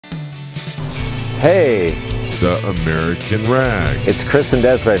Hey, The American Rag. it's Chris and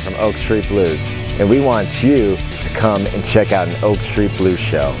Desiree from Oak Street Blues, and we want you to come and check out an Oak Street Blues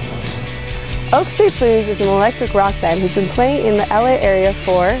show. Oak Street Blues is an electric rock band who's been playing in the LA area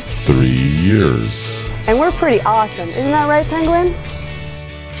for... 3 years. And we're pretty awesome, isn't that right, Penguin?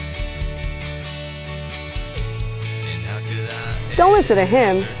 Don't listen to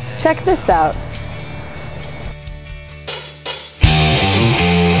him. Check this out.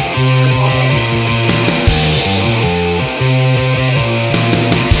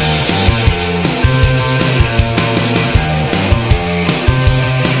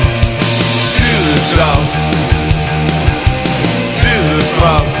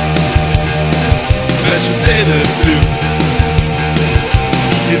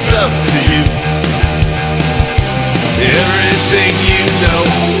 It's up to you. Everything you know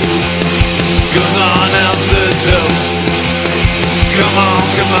goes on out the door. Come on,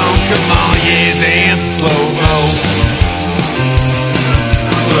 come on, come on, yeah, dance slow-mo.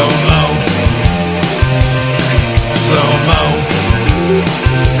 Slow-mo. Slow-mo.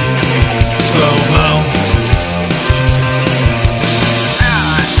 Slow-mo.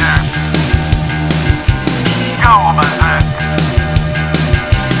 Go berserk.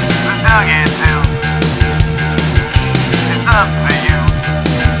 Dug into. It's up to you.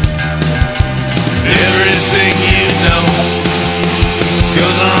 Everything you know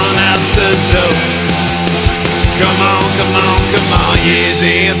goes on out the door. Come on, come on, come on, yeah,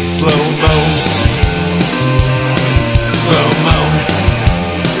 dance slow-mo. Slow-mo.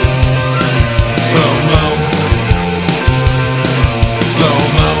 Slow-mo.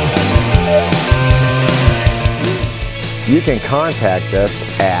 Slow-mo. You can contact us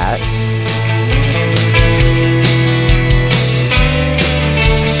at